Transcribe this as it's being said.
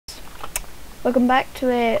Welcome back to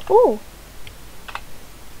a. Oh!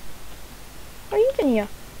 What are you doing here?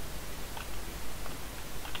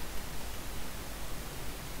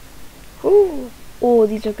 Ooh! Oh,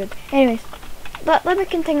 these are good. Anyways, let me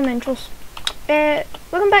continue my intros.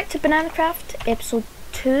 Welcome back to Bananacraft episode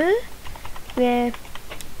 2. Where,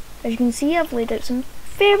 as you can see, I've laid out some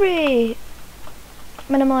very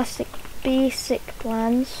minimalistic, basic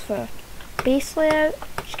plans for base layout.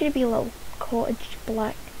 It's going to be a little cottage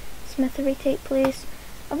blacksmithery type place.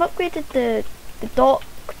 I've upgraded the dock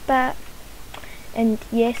bit, and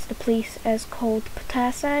yes, the place is called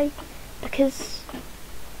Potassi because,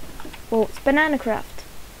 well, it's Bananacraft.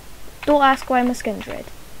 Don't ask why my skin's red.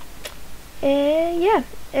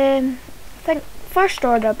 I think first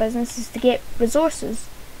order of business is to get resources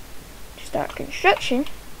to start construction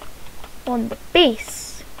on the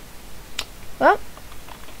base. Well,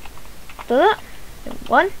 do that. In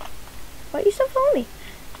 1. Why are you still following me?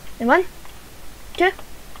 In 1, 2.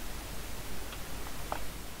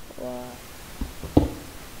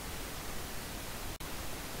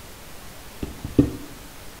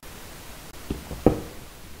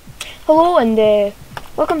 Hello and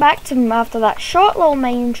welcome back to after that short little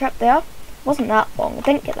mining trip there. Wasn't that long, I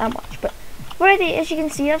didn't get that much, but already, as you can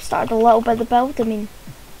see, I've started a little bit of the build. I mean,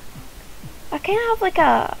 I kind of have like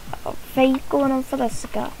a vibe going on for this,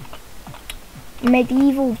 like a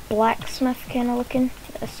medieval blacksmith kind of looking.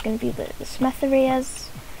 This is going to be the smithery is.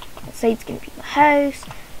 The side's going to be my house.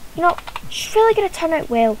 You know, it's really going to turn out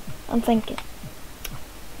well, I'm thinking.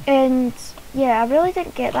 And yeah, I really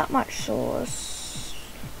didn't get that much, so it's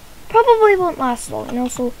probably won't last long. And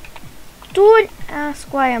also, don't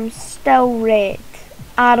ask why I'm still red.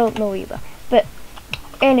 I don't know either. But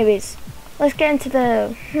anyways, let's get into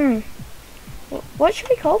the what should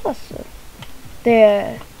we call this?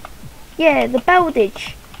 The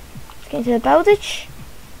buildage. Let's get into the buildage.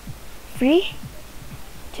 3,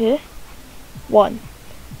 2, 1.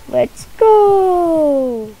 Let's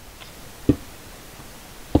go.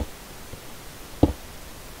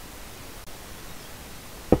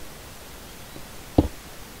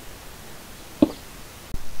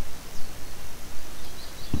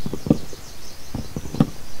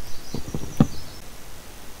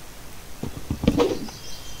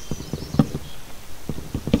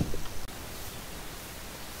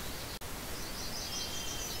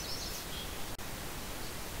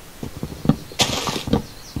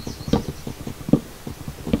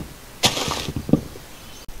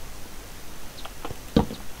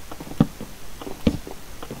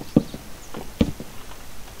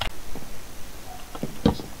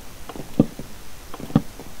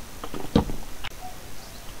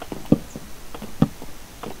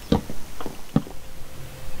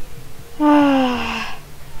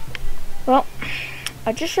 Well,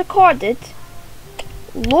 I just recorded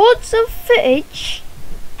loads of footage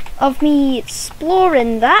of me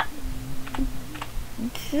exploring that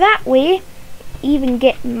way, even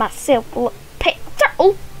getting myself a little pet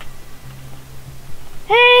turtle,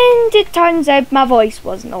 and it turns out my voice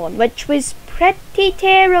wasn't on, which was pretty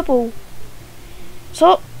terrible.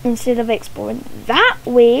 So instead of exploring that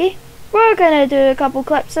way, we're gonna do a couple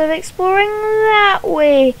clips of exploring that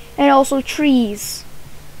way, and also trees.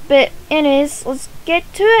 But anyways, let's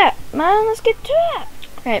get to it, man. Let's get to it.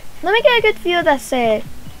 Right, let me get a good view of this.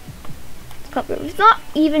 We've not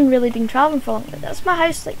even really been travelling for long. That's my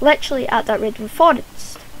house, like literally at that redwood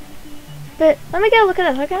forest. But let me get a look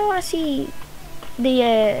at this. I kind of want to see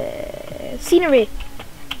the scenery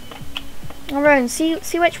around. See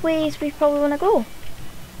which ways we probably want to go.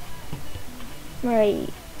 Right,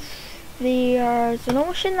 there's an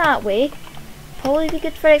ocean that way. Probably be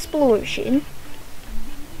good for exploration.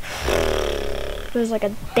 There's like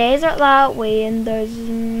a desert that way, and there's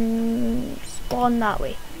spawn that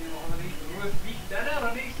way.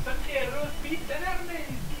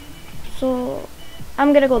 So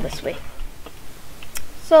I'm gonna go this way.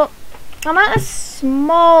 So I'm at a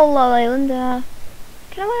small little island.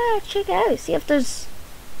 Kinda wanna check it out, see if there's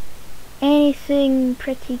anything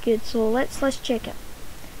pretty good. So let's check it.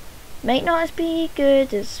 Might not as be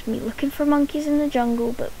good as me looking for monkeys in the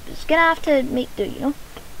jungle, but it's gonna have to make do, you know.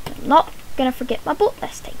 I'm not gonna forget my boat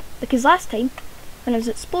this time, because last time when I was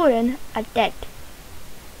exploring I did.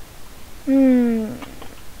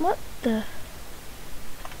 What the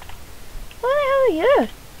hell are you?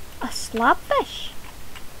 A slabfish?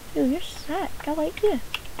 Yo, you're sick. I like you.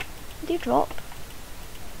 What do you drop?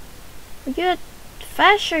 Are you a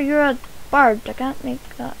fish or you're a bird? I can't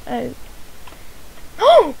make that out.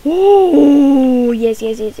 Oh yes.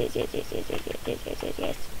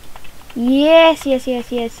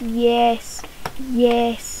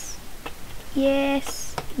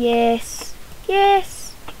 Yes.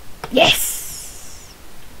 Yes! Yes!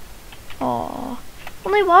 Aww.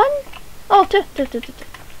 Only one? Oh, two.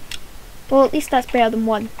 Well, at least that's better than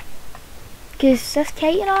one. Because this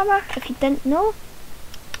kiting armour, if you didn't know,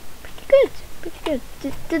 pretty good. Pretty good.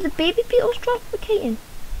 Did the baby beetles drop the kiting?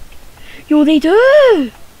 Yo, they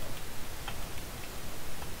do!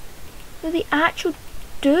 They actually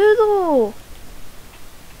do though.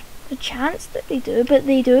 The chance that they do, but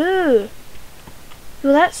they do.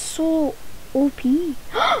 Yo, that's so OP.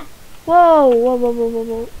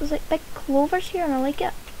 Whoa. There's like big clovers here and I like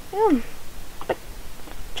it. Big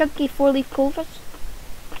chunky 4-leaf clovers.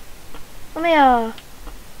 Let me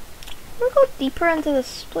go deeper into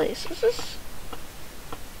this place. This is,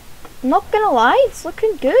 I'm not gonna lie, it's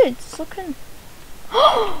looking good. It's looking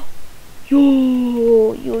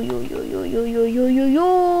Yo,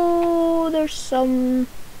 there's some,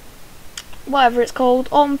 whatever it's called,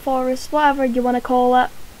 autumn forest, whatever you want to call it,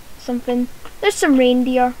 something. There's some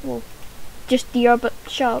reindeer, well, just deer, but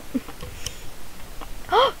shut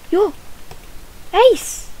up. Yo,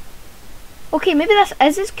 nice. Okay, maybe this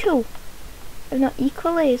is as cool, if not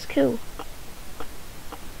equally as cool.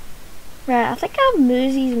 Right, I think I have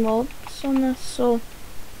Moosey's mods on this, so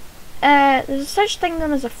there's a such thing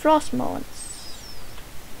known as a frost mod. It's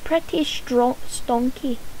pretty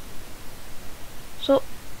stonky. So,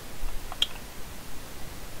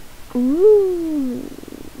 ooh,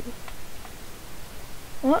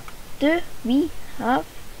 what do we have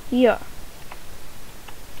here?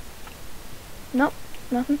 Nope,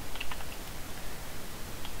 nothing.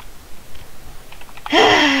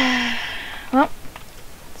 Well,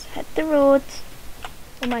 let's hit the road.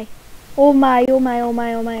 Oh my.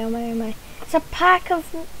 It's a pack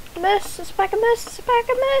of moose. It's a pack of moose.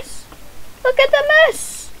 Look at the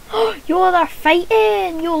moose. Yo, they're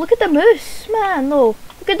fighting. Yo, look at the moose, man. No,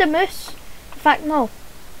 look at the moose. In fact, no.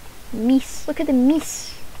 Meese. Look at the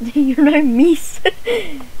meese. You're now meese.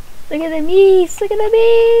 Look at the meese.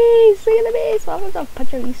 What was that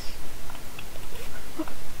picture of meese?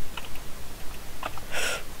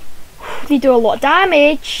 They do a lot of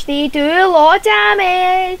damage.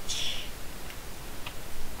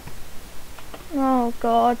 Oh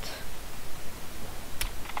god.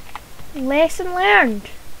 Lesson learned.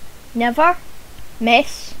 Never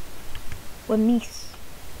mess with meese.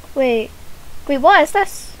 Wait, what is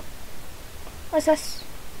this? What's this?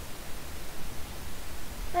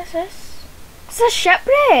 It's a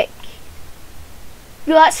shipwreck.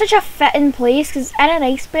 Yo, that's such a fitting place because in an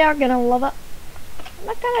iceberg and I love it. I'm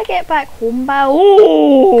not gonna get back home by.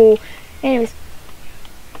 Oh! Anyways.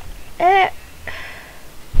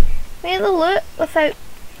 Make the loot without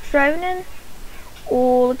drowning.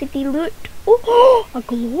 Oh, look at the loot. Oh, a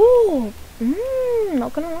globe.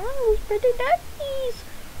 Not gonna lie, it was pretty nice.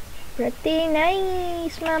 Pretty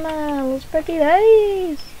nice, mama. It was pretty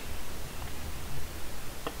nice.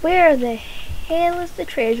 Where the hell is the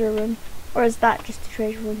treasure room? Or is that just the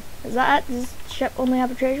treasure room? Is that it? Does the ship only have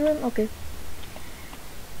a treasure room? Okay.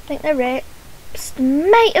 I think the reps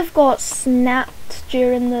might have got snapped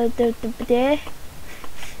during the day.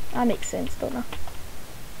 That makes sense, don't it?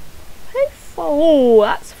 How far? Oh,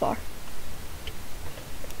 that's far.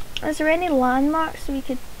 Is there any landmarks we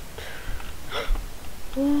could...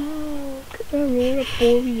 Oh, look at the Aurora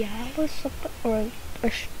Borealis up there,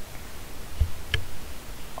 or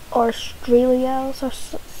Australis or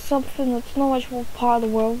something. That's not which part of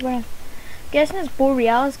the world we're in. I'm guessing it's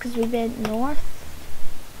Borealis because we went north.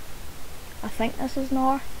 I think this is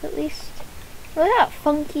north at least. Look at that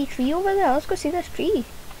funky tree over there. Let's go see this tree.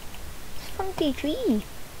 It's a funky tree.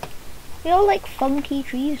 We all like funky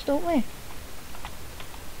trees, don't we?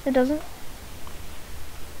 It doesn't.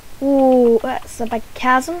 Oh, that's a big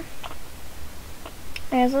chasm.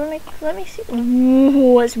 Yes, let me see.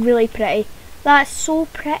 Oh, it's really pretty. That's so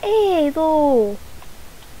pretty though.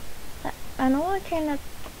 I know I kind of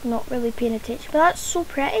not really paying attention, but that's so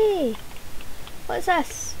pretty. What is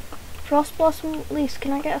this? Frost blossom leaves.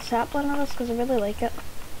 Can I get a sapling of this? Because I really like it.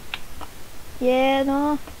 Yeah,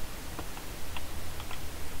 no.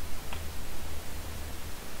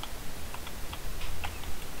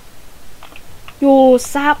 Yo,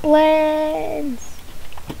 saplings!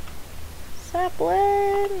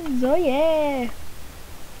 Saplings! Oh yeah!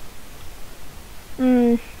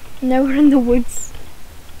 Now we're in the woods.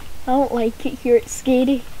 I don't like it here, it's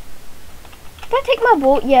scary. Did I take my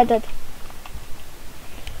boat? Yeah, I did.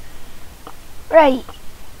 Right.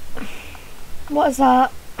 What is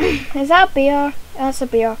that? Is that a bear? That's a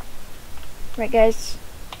bear. Right, guys.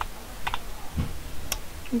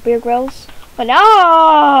 Bear Grylls. But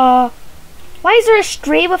no! Why is there a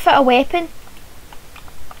stray without a weapon?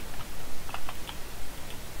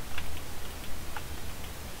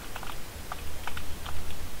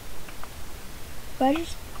 I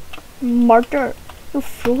just murder you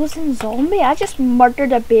frozen zombie? I just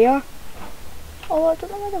murdered a bear. Oh, I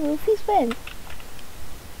don't know where the wolfies went.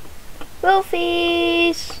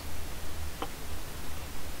 Wolfies!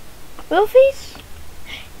 Wolfies?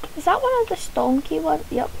 Is that one of the stonky ones?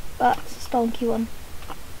 Yep, that's a stonky one.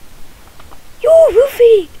 Yo,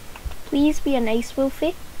 Wolfie! Please be a nice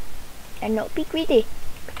Wolfie and not be greedy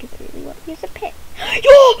because I really want to use a pet.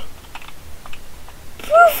 Yo!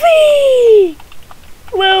 Wolfie!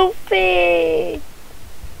 Wolfie!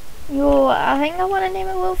 Yo, I think I want to name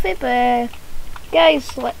it Wolfie, but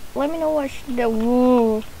guys, let me know what I should do.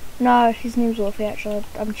 Whoa. No, his name's Wolfie actually.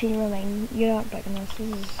 I'm changing my mind. You aren't picking this. This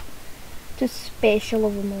is just special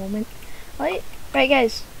of a moment. Right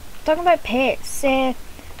guys, talking about pets,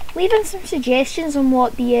 leave in some suggestions on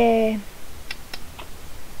what the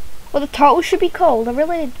turtle should be called. I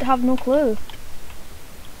really have no clue.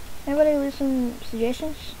 Anybody leave some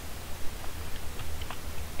suggestions?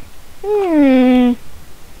 Look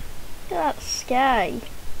at that sky.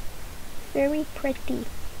 Very pretty.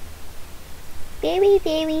 Very,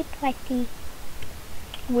 very pretty.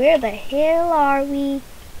 Where the hell are we?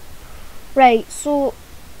 Right, so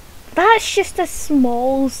that's just a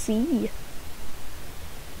small sea.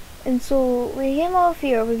 And so we came off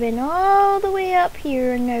here, we've been all the way up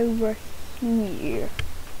here, and now we're here.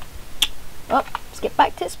 Oh, let's get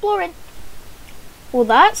back to exploring. Well,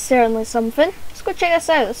 that's certainly something. Let's go check this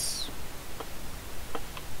out.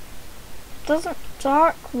 Doesn't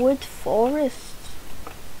dark wood forest.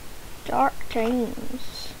 Dark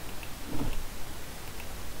times.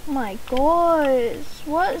 Oh my god,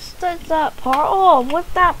 what's that part of?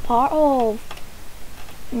 What's that part of?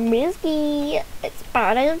 Risky. It's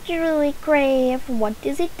part of Julie Craft. What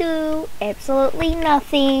does it do? Absolutely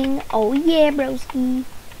nothing. Oh yeah, broski.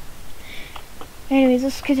 Anyways,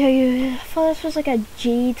 let's continue. I thought this was like a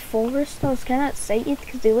jade forest. I was kind of excited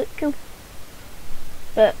because they look cool.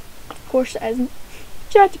 But, of course it isn't.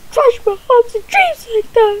 Tried to crush my hopes and dreams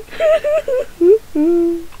like that.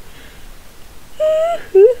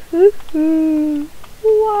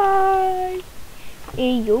 Why?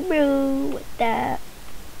 Hey yo bro, what's that?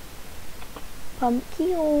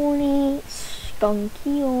 Pumpkioni,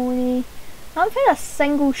 skunkioni. I haven't found a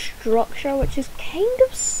single structure, which is kind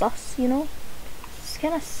of sus, you know? It's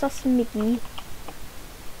kind of sus and McGee.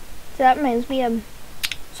 So that reminds me of...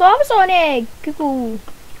 So I was on Google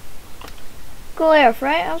Earth,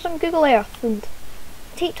 right? I was on Google Earth and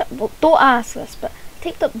typed up, well, don't ask this, but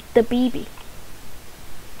typed up the baby.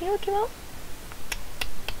 You know what came up?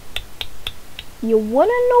 You wanna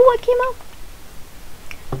know what came up?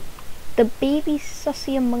 The Baby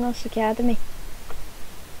Sussy Among Us Academy.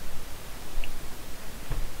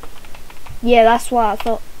 Yeah, that's what I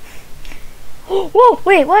thought. Whoa,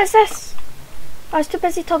 wait, what is this? I was too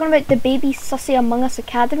busy talking about the Baby Sussy Among Us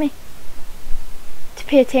Academy to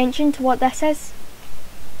pay attention to what this is.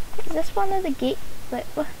 Is this one of the gate? Like,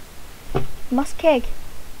 what? Muskeg.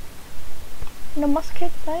 The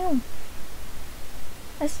Muskeg biome.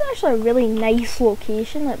 This is actually a really nice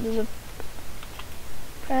location. Like, there's a...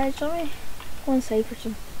 Let me go inside for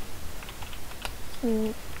some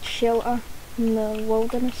shelter in the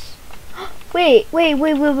wilderness. Wait,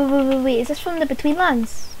 is this from the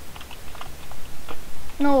Betweenlands?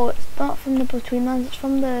 No, it's not from the Betweenlands, it's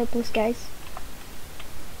from the Blue Skies.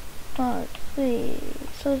 Oh, wait,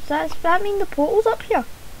 so does that mean the portal's up here?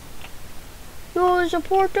 Yo, there's a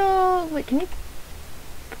portal! Wait, can you...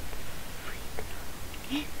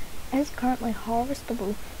 It is currently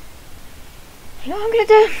harvestable. You know what I'm gonna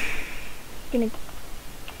do? I'm gonna...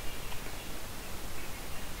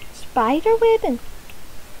 Spider webbing!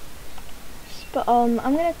 But I'm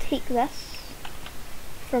gonna take this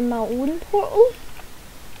from my own portal.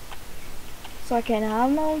 So I can have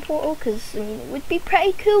my own portal, because I mean, it would be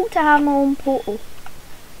pretty cool to have my own portal.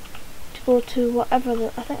 To go to whatever the...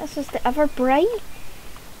 I think this is the Everbright?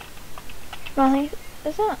 No, I think...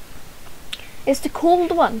 Is that? It's the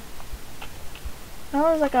cold one. That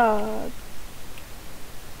was like a...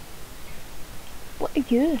 What are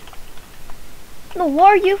you? No,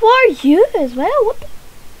 what are you? What are you as well? What the...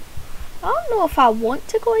 I don't know if I want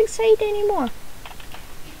to go inside anymore.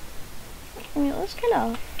 I mean, it was kind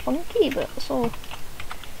of funky, but so...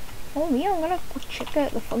 Oh me, I'm gonna go check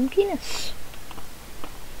out the funkiness.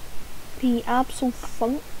 The absolute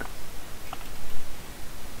funk.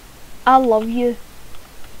 I love you.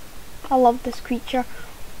 I love this creature.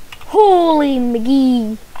 Holy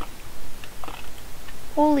McGee.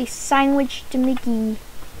 Holy sandwich to McGee.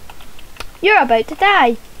 You're about to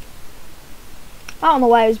die. I don't know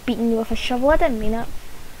why I was beating you with a shovel. I didn't mean it. I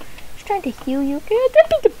was trying to heal you. Okay, I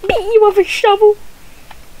didn't mean to beat you with a shovel.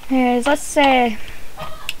 Let's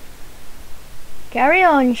Carry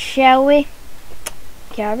on, shall we?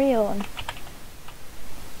 Carry on.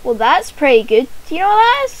 Well, that's pretty good. Do you know what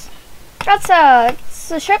that is?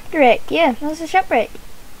 It's a shipwreck. Yeah, that's a shipwreck.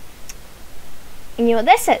 And you know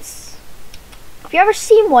what this is? If you ever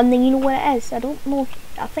seen one, then you know what it is. I don't know.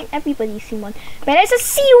 I think everybody's seen one. But it's a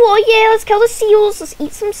seal. Oh yeah, let's kill the seals. Let's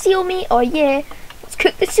eat some seal meat. Oh yeah. Let's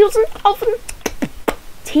cook the seals in the oven.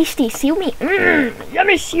 Tasty seal meat.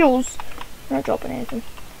 Yummy seals. I'm not dropping anything.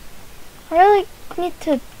 I really need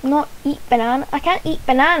to not eat banana. I can't eat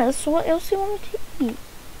bananas, so what else do you want me to eat?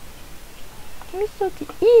 Give me something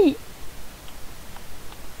to eat.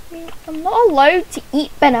 I mean, I'm not allowed to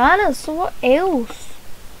eat bananas, so what else?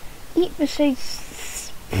 Eat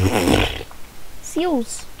besides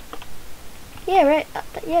seals. Yeah, right.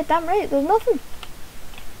 Yeah, damn right. There's nothing.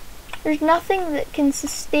 There's nothing that can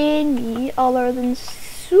sustain me other than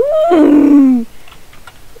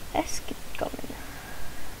Let's keep going.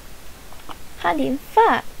 Handy, in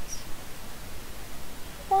fact,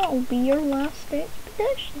 that'll be your last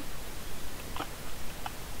expedition.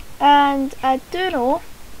 And I do know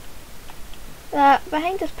that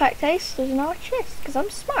behind this packed ice there's another chest, because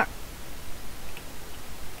I'm smart.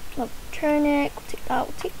 I'll turn it, we'll take that,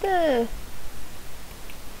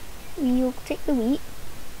 we'll take the wheat,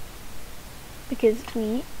 because it's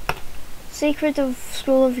wheat. Sacred of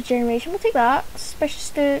Scroll of Regeneration, we'll take that. Special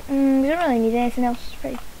stew, we don't really need anything else, it's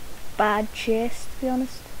pretty bad chest, to be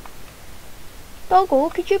honest. Doggo,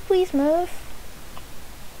 could you please move?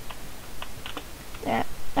 Yeah,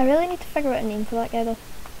 I really need to figure out a name for that guy though.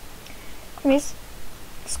 Anyways,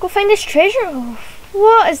 let's go find this treasure. Oh,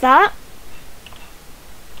 what is that?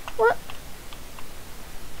 What?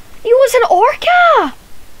 Yo, it's an orca!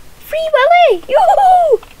 Free Willy! Yo!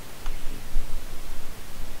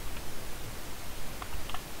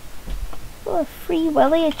 What a Free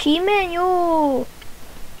Willy achievement, yo!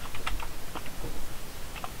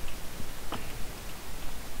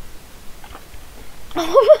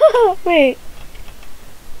 Wait.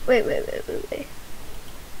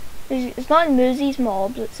 It's not in Moosey's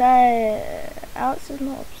mobs, it's Alex's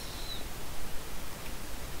mobs.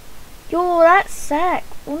 Yo, that's sick.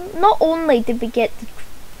 Not only did we get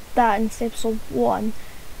that in episode 1,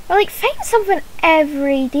 but like find something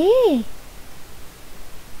every day.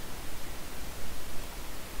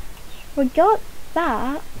 We got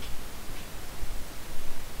that.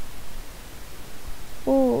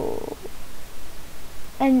 Oh.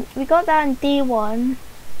 And we got that on day 1.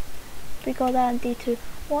 We got that on day 2.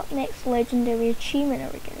 What next legendary achievement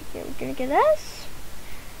are we gonna get? We're gonna get this?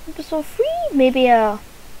 Episode 3? Maybe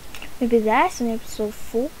this in episode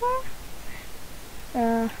 4?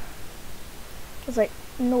 There's like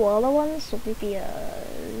no other ones, so maybe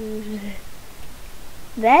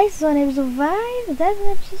this on episode 5, this on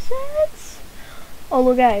episode 6.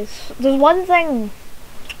 Although guys, there's one thing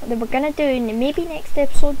that we're gonna do, and maybe next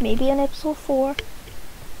episode, maybe in episode 4.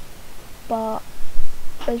 But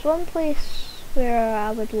there's one place where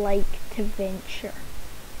I would like to venture.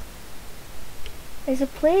 There's a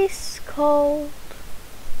place called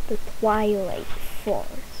the Twilight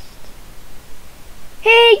Forest.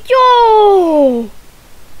 Hey yo!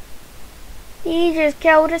 He just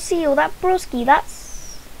killed a seal. That broski,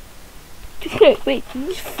 that's... Wait, did you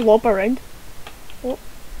just flop around? What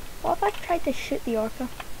if I tried to shoot the orca?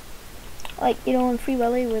 Like, you know, in Free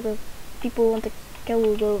Willy where the people want to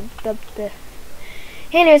kill the...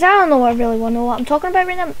 Anyways, I don't know, I really want to know what I'm talking about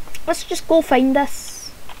right now. Let's just go find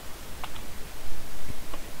this.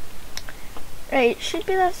 Right, it should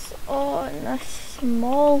be this on a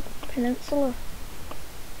small peninsula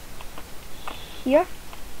here.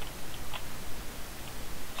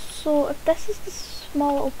 So if this is the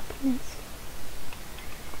small little peninsula,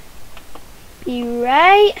 be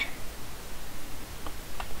right.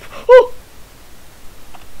 Oh!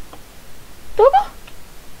 Doggo?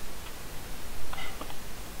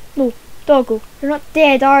 No, Doggo, you're not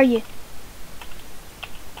dead, are you?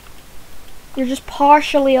 You're just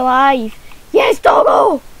partially alive. Yes,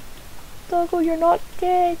 Doggo! Doggo, you're not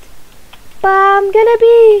dead. But I'm gonna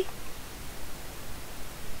be.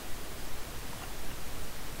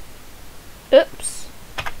 Oops.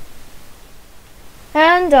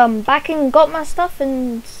 And I'm back and got my stuff,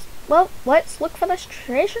 and well, let's look for this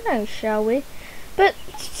treasure now, shall we? But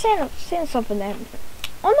saying something there.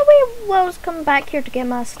 On the way while I was coming back here to get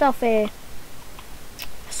my stuff, I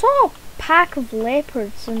saw a pack of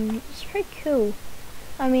leopards, and it's pretty cool.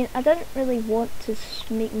 I mean, I didn't really want to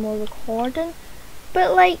make more recording,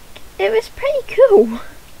 but like, it was pretty cool.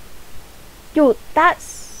 Yo,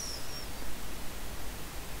 that's...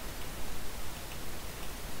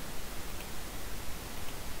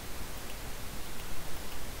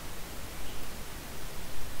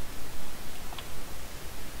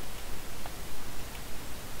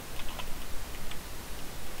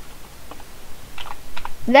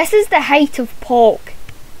 This is the height of Pog.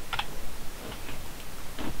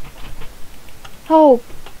 Oh,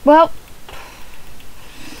 well,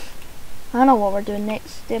 I know what we're doing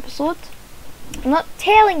next episode. I'm not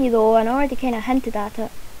telling you though, I already kind of hinted at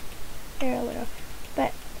it earlier.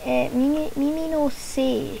 But Mimi no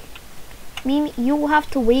say. Mimi, you'll have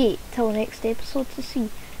to wait till next episode to see.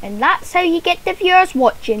 And that's how you get the viewers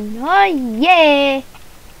watching. Oh yeah!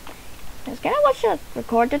 I was kind of watching I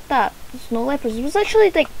recorded that. The snow leopards. It was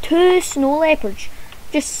literally like 2 snow leopards.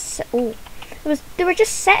 They were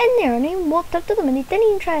just sitting there and I even walked up to them and they didn't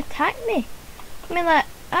even try to attack me. I mean, like,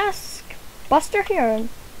 ask Buster here and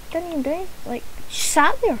didn't even do anything. Like, just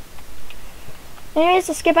sat there. Anyways,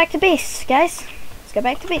 let's get back to base, guys. Let's get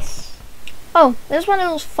back to base. Oh, there's one of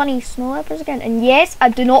those funny snow leopards again. And yes, I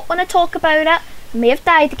do not want to talk about it. I may have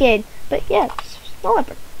died again. But yeah, it's snow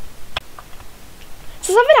leopard.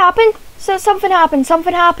 So something happened.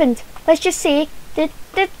 Something happened. Let's just say the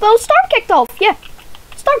little storm kicked off. Yeah.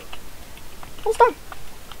 Storm.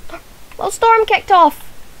 Little storm kicked off.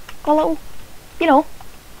 Got a little, you know,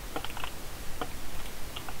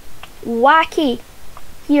 wacky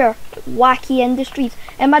here. Wacky Industries.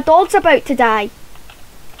 And my dog's about to die.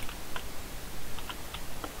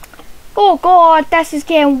 Oh god, this is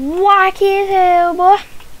getting wacky as hell, boy.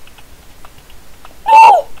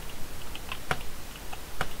 No!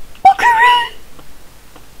 Buckaroo!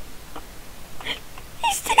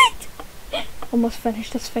 He's dead! Almost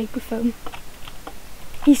finished this fight with him.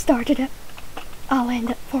 He started it. I'll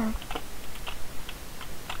end it for him.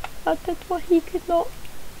 I did what he could not.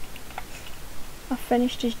 I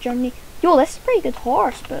finished his journey. Yo, this is a pretty good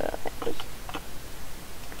horse, but I think it was...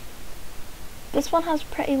 This one has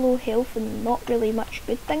pretty low health and not really much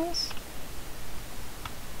good things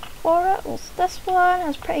for it. Well, this one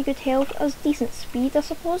has pretty good health. It has decent speed, I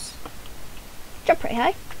suppose. Jump pretty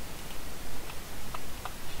high.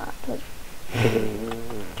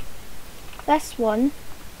 This one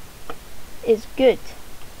is good.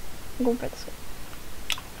 I'm going for this one.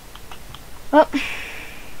 Well,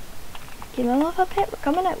 can I love a pet? We're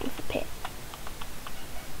coming out with a pet.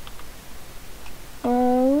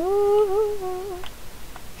 Oh,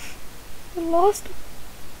 we lost.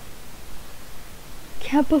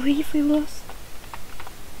 Can't believe we lost.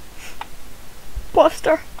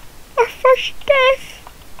 Buster, our first death.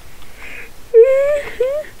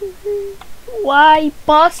 Why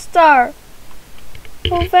Buster?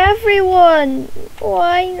 Of everyone,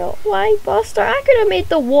 why not? Why Buster? I could have made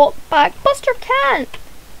the walk back. Buster can't.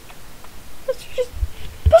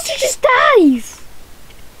 Buster just dies.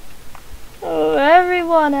 Oh,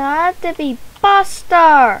 everyone, it had to be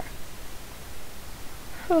Buster.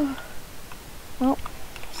 Well,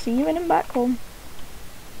 see you when I'm back home.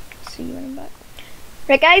 See you when I'm back.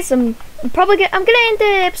 Right, guys, I'm gonna end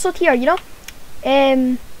the episode here. You know,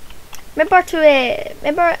 remember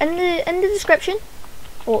in the description.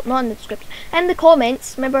 Oh, not in the description. In the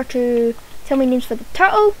comments, remember to tell me names for the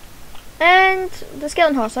turtle and the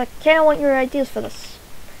skeleton horse. I kind of want your ideas for this.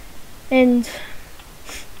 And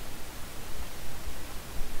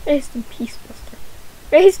rest in peace, Buster.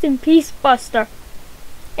 Rest in peace, Buster.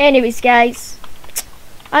 Anyways, guys,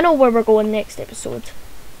 I know where we're going next episode.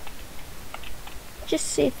 Just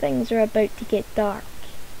say things are about to get dark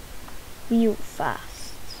real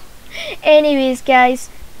fast. Anyways, guys,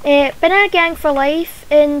 Banana Gang for life,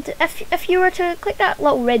 and if you were to click that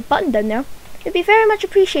little red button down there, it'd be very much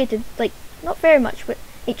appreciated. Like, not very much, but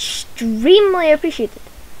extremely appreciated.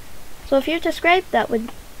 So if you subscribe, that would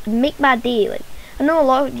make my day. Like, I know a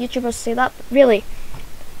lot of YouTubers say that, but really,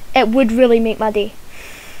 it would really make my day.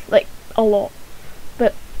 Like, a lot.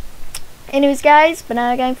 But anyways, guys,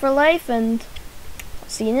 Banana Gang for life, and I'll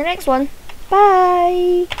see you in the next one.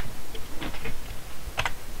 Bye!